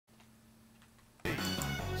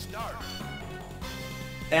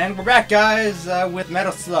And we're back, guys, with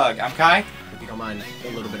Metal Slug. I'm Kai. If you don't mind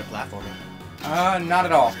a little bit of platforming. Not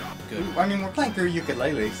at all. Good. I mean, we're playing through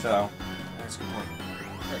ukulele, so... That's a good point.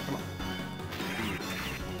 Alright, come on.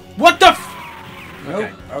 What the f-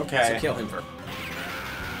 Nope. Okay. So kill him first.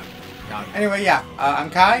 Got him. Anyway, yeah. I'm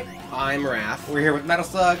Kai. I'm Wrath. We're here with Metal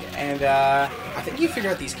Slug, and, I think you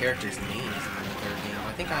figured out these characters' names in the third game.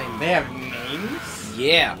 I think I'm... they have names?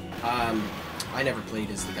 Yeah. I never played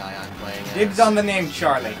as the guy I'm playing as. Dibs on the name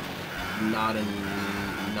Charlie. Not a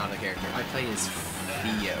character. I played as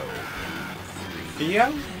Theo.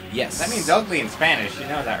 Theo? Yes. That means ugly in Spanish. You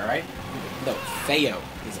know that, right? No, Feo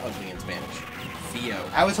is ugly in Spanish. Theo.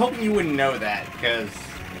 I was hoping you wouldn't know that, because,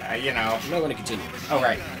 you know... I'm not going to continue. Oh,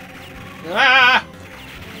 right. Ah!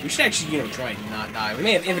 We should actually, try and not die. We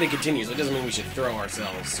may have infinite continues, so it doesn't mean we should throw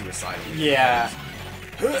ourselves suicidally. Yeah.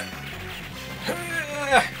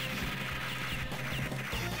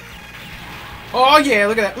 Oh yeah,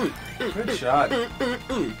 look at that. Good shot.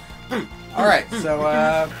 Alright, so,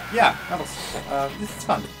 yeah, Metal Slug. This is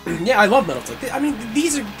fun. Yeah, I love Metal Slug. I mean,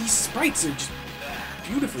 these sprites are just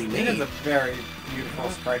beautifully made. It is a very beautiful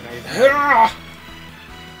sprite made.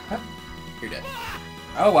 You're dead.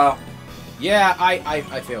 Oh, well. Yeah, I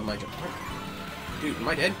failed my jump. Dude, am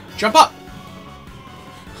I dead? Jump up!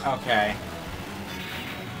 Okay.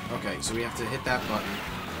 Okay, so we have to hit that button.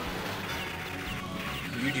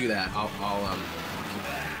 You do that. I'll keep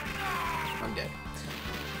that. I'm dead.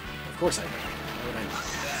 Of course I am. Why would I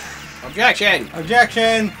not? Objection!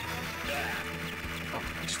 Objection! Oh,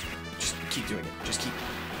 just keep doing it. Just keep.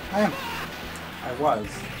 I was.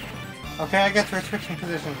 Okay, I guess we're switching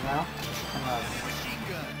positions now.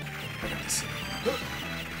 I got this.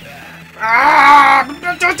 Ah!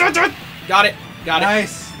 Got it. Got it.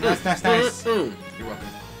 Nice. Nice. You're welcome.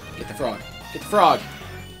 Get the frog. Get the frog.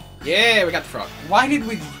 Yeah, we got the frog. Why did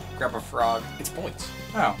we grab a frog? It's points.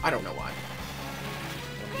 Oh. I don't know why.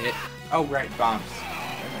 Don't hit. Oh, right, bombs.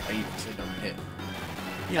 I even said don't hit.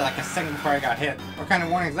 Yeah, like a second before I got hit. What kind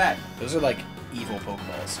of warning is that? Those are like evil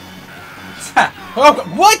Pokeballs. Oh, God.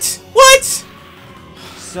 What? What?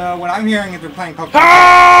 So what I'm hearing is we're playing Pokemon.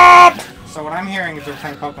 Help! So what I'm hearing is we're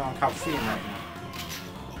playing Pokemon Coliseum right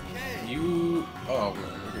now. You. Oh,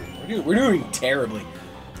 we're doing terribly.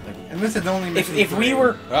 And this is only if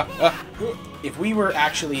we were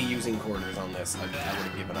actually using quarters on this, I would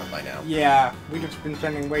have given up by now. Yeah, we'd have been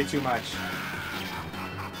spending way too much.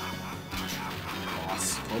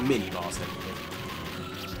 Boss. Oh, mini boss.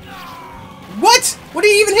 What? What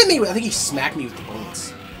did he even hit me with? I think he smacked me with the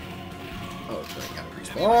bullets. Oh, great. Gotta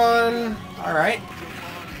respawn. Alright.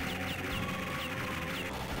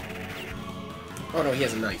 Oh no, he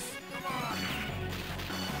has a knife.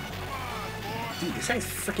 Dude, this guy's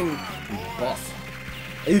freaking buff.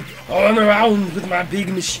 I run around with my big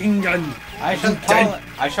machine gun. I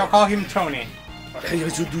shall call him Tony. I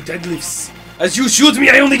also do deadlifts. As you shoot me,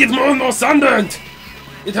 I only get more and more sunburned.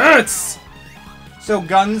 It hurts. So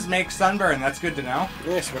guns make sunburn. That's good to know.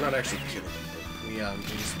 Yes, we're not actually killing people.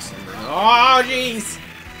 We just sunburn. Oh jeez.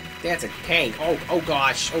 That's a tank. Oh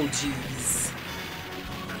gosh. Oh jeez.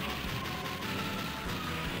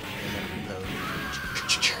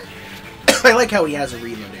 I like how he has a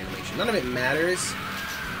reload animation. None of it matters.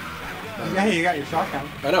 Yeah, you got your shotgun.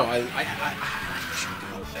 I know.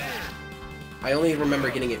 I only remember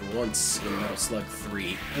getting it once in Metal Slug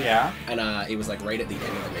 3. Yeah. And it was like right at the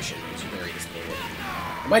end of the mission, which is very disappointing.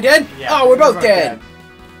 Am I dead? Yeah. Oh, we're both dead.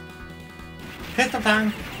 Pistol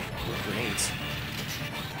time. Grenades.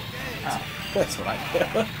 Oh. That's what I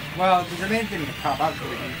did. Well, the grenade didn't pop up until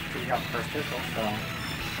you got the first pistol, so...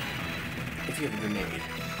 If you have a grenade.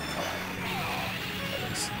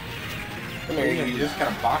 Come here, you just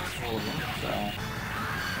got a box full of them, so...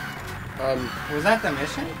 Was that the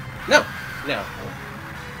mission? No. No.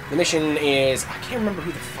 The mission is... I can't remember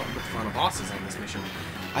who the final boss is on this mission.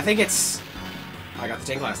 I think it's... I got the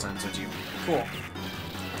tank last time, so it's you. Cool.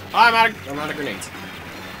 I'm out of grenades.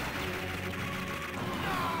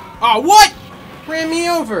 Oh, what? Ran me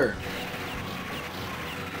over.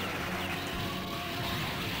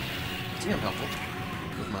 I think I'm helpful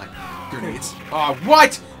with my grenades. Oh,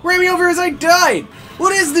 what? Ran me over as I died.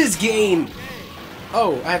 What is this game?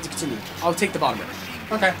 Oh, I have to continue. I'll take the bottom one.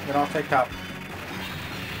 Okay, then I'll take top.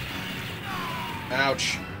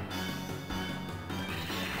 Ouch.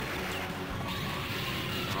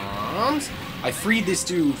 I freed this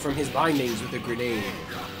dude from his bindings with a grenade.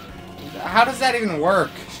 How does that even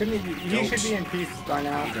work? Shouldn't he be, he should be in peace by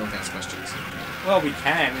now. We don't ask questions. Well, we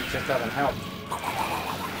can, it just doesn't help.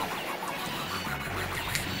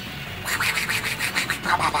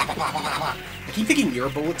 I keep thinking your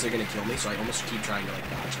bullets are gonna kill me, so I almost keep trying to like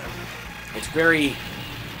dodge them. It's very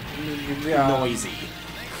noisy.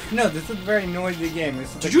 No, this is a very noisy game.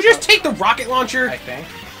 This is Did you just take the rocket launcher? I think.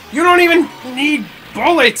 You don't even need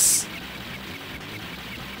bullets!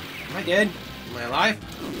 Am I dead? Am I alive?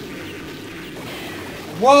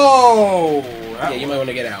 Whoa! Yeah, you might want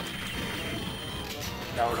to get out.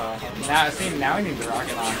 No. Now, see, now I need the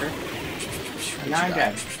rocket launcher. And now I'm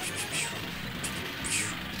dead.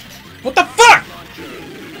 What the fuck?!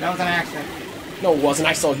 That was an accident. No, it wasn't.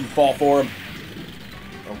 I saw you fall for him.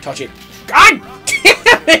 Don't touch it. God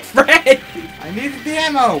damn it, Fred! I needed the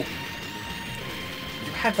ammo!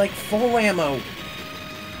 You had like full ammo.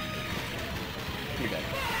 You're dead.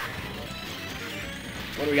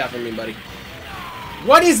 What do we got for me, buddy?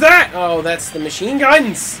 What is that? Oh, that's the machine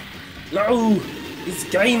guns. No, this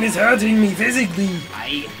game is hurting me physically.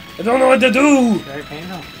 I don't know what to do. Very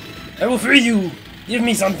painful. I will free you. Give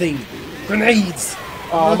me something. Grenades.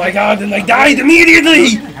 Oh my god, and I died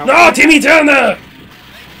immediately. No, Timmy Turner.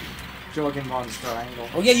 Jogging monster angle.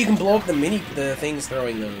 Oh yeah, you can blow up the things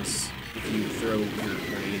throwing those if you throw your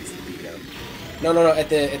grenades. No, at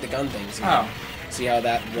the gun things. Oh. See how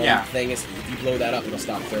that one thing is? If you blow that up, it'll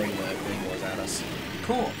stop throwing the claymores at us.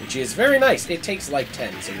 Cool. Which is very nice. It takes like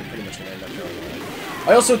 10, so you're pretty much gonna end up throwing it.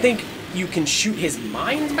 I also think you can shoot his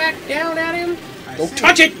mines back down at him. Don't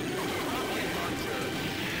touch it!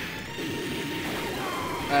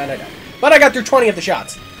 And I died. But I got through 20 of the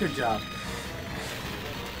shots. Good job.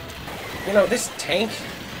 You know, this tank,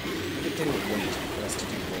 it didn't wait for us to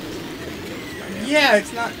do things. Yeah,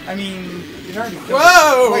 it's not, I mean, you already...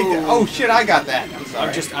 Whoa! Wait, oh shit, I got that. I'm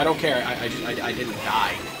sorry. I don't care. I didn't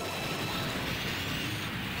die.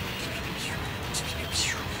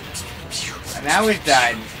 And now we've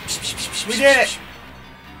died. We did it!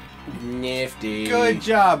 Nifty. Good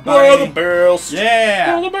job, buddy. All the barrels.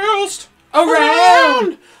 Yeah! All the barrels.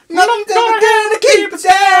 Around! Nothing's ever gonna keep us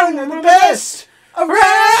down! I'm the best! Around!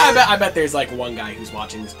 I bet there's like one guy who's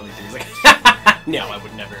watching this playthrough. He's like, no, I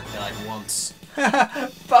would never die once.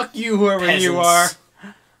 Fuck you, whoever you are. Peasants.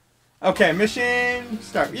 Okay, mission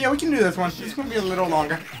start. Yeah, we can do this one. It's gonna be a little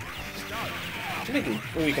longer. We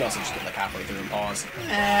can also just get like halfway through and pause.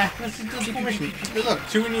 Let's just do the full mission. Look,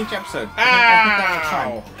 2 in each episode.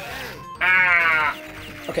 Ow! Ah!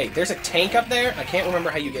 Okay, there's a tank up there. I can't remember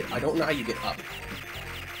how you get. I don't know how you get up.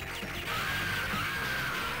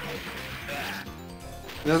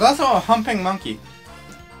 There's also a humping monkey.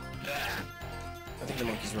 I think the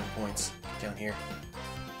monkeys were points down here.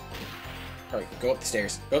 Alright, go up the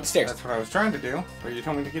stairs. Go up the stairs. That's what I was trying to do, but you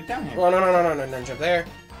told me to get down here. Oh, no, then jump there.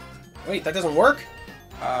 Wait, that doesn't work?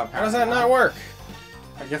 How does that not work?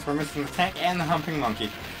 I guess we're missing the tank and the humping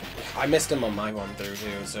monkey. I missed him on my one through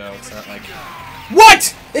too, so it's not like...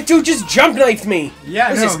 What?! That dude just jump knifed me! Yeah,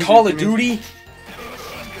 What is no, this, Call of Duty?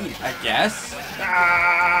 I guess.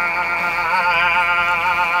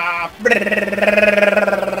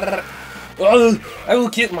 Oh, I will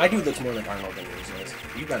kill my dude looks more like Arnold than yours does.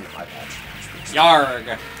 You got an eye patch.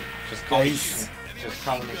 Yarg! Just call me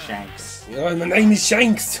Shanks. My name is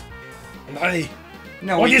Shanks. And I...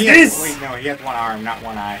 No, what is this? Wait, no, he has one arm, not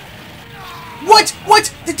one eye. What?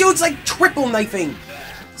 What? The dude's like triple knifing.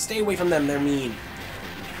 Stay away from them, they're mean.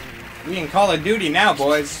 We in Call of Duty now,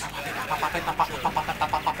 boys.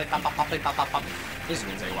 This is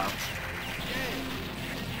gonna take a while.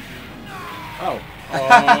 Oh.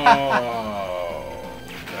 Oh.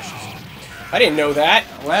 Gosh. I didn't know that.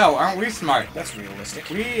 Well, aren't we smart? That's realistic.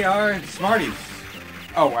 We are smarties.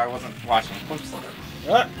 Oh, I wasn't watching. Whoops.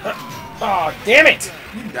 Oh, damn it!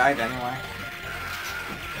 You died anyway.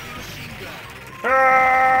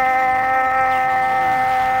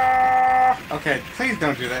 Okay, please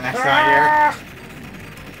don't do that next time here.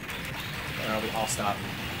 I'll stop.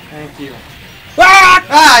 Thank you.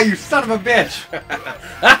 Ah, you son of a bitch!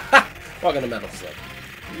 Welcome to Metal Slug.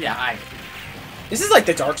 Yeah, This is like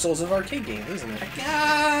the Dark Souls of arcade games, isn't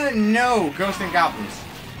it? no, Ghosts and Goblins.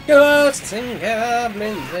 Ghosts and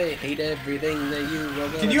goblins, they hate everything that you are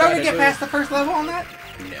gonna Did you try ever to get do. past the first level on that?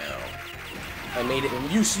 No. I made it.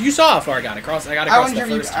 You saw how far I got across. I got across the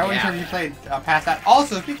first. I wasn't sure if you played past that.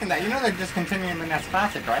 Also, speaking of that, you know they're discontinuing the NES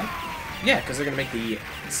Classic, right? Yeah, because they're gonna make the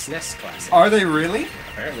SNES Classic. Are they really?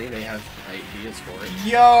 Apparently, they have ideas for it.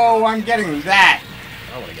 Yo, I'm getting that.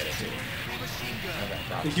 I want to get it too.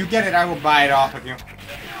 If you get it, I will buy it off of you.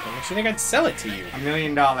 How much do you think I'd sell it to you? $1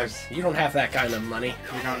 million. You don't have that kind of money.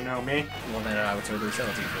 You don't know me. Well, then I would totally sell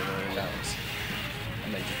it to you for $1 million.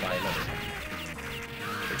 And then just buy another one.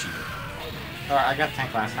 For cheaper. Alright, I got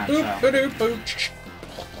tank last time, Boop, so... ba-doop, boop.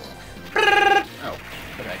 Oh,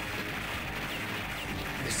 okay.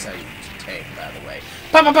 This is how you use a tank, by the way.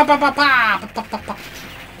 Pa pa pa pa pa pa pa pa pa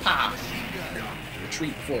pa.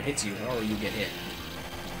 Retreat before it hits you, or you get hit.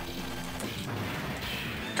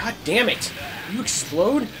 God damn it! You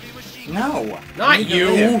explode? No. Not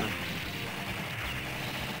you!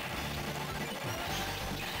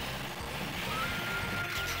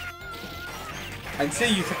 I'd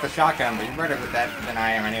say you took the shotgun, but you're better with that than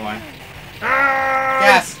I am anyway. Ah,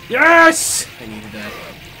 Yes! Yes! I needed that.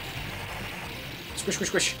 Squish, squish,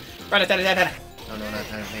 squish. Rat-a-tat-a-tat-a. Oh no, not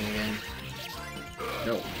that thing again.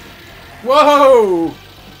 No. Whoa!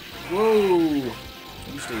 Whoa!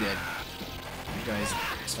 You stay dead. You guys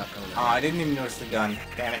stop coming Oh, I didn't even notice the gun.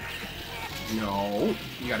 Damn it. No.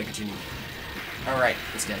 You gotta continue. Alright.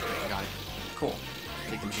 It's dead. I got it. Cool.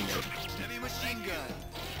 Take the machine gun.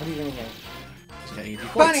 What are you gonna get? It's got 80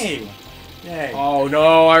 points. Bunny! Yay. Oh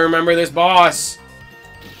no, I remember this boss.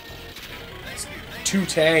 It's 2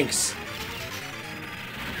 tanks.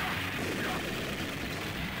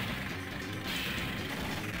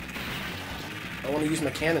 I want to use my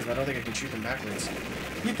cannons, but I don't think I can shoot them backwards.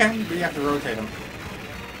 You can, but you have to rotate them.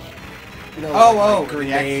 No, Oh, like the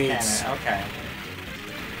grenades. X cannon. Okay.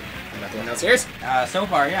 I got the one downstairs. So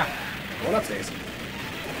far, yeah. The one upstairs.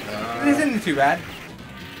 It isn't too bad.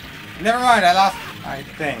 Never mind, I lost my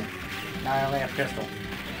thing. Now I only have pistol.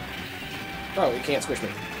 Oh, you can't squish me.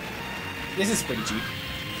 This is pretty cheap.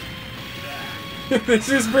 This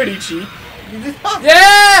is pretty cheap. You just popped.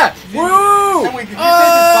 Yeah! Woo! No, wait, did you say this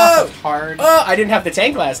boss was hard? I didn't have the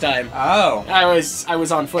tank last time. Oh. I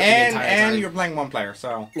was on foot the entire time. And you're playing one player,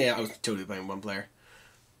 so. Yeah, I was totally playing one player.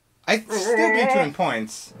 I still beat you in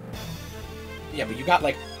points. Yeah, but you got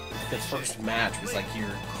like the first match was like your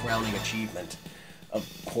crowning achievement of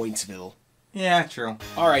Pointsville. Yeah, true.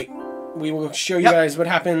 Alright, we will show you guys what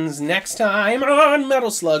happens next time on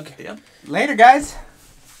Metal Slug. Yep. Later, guys.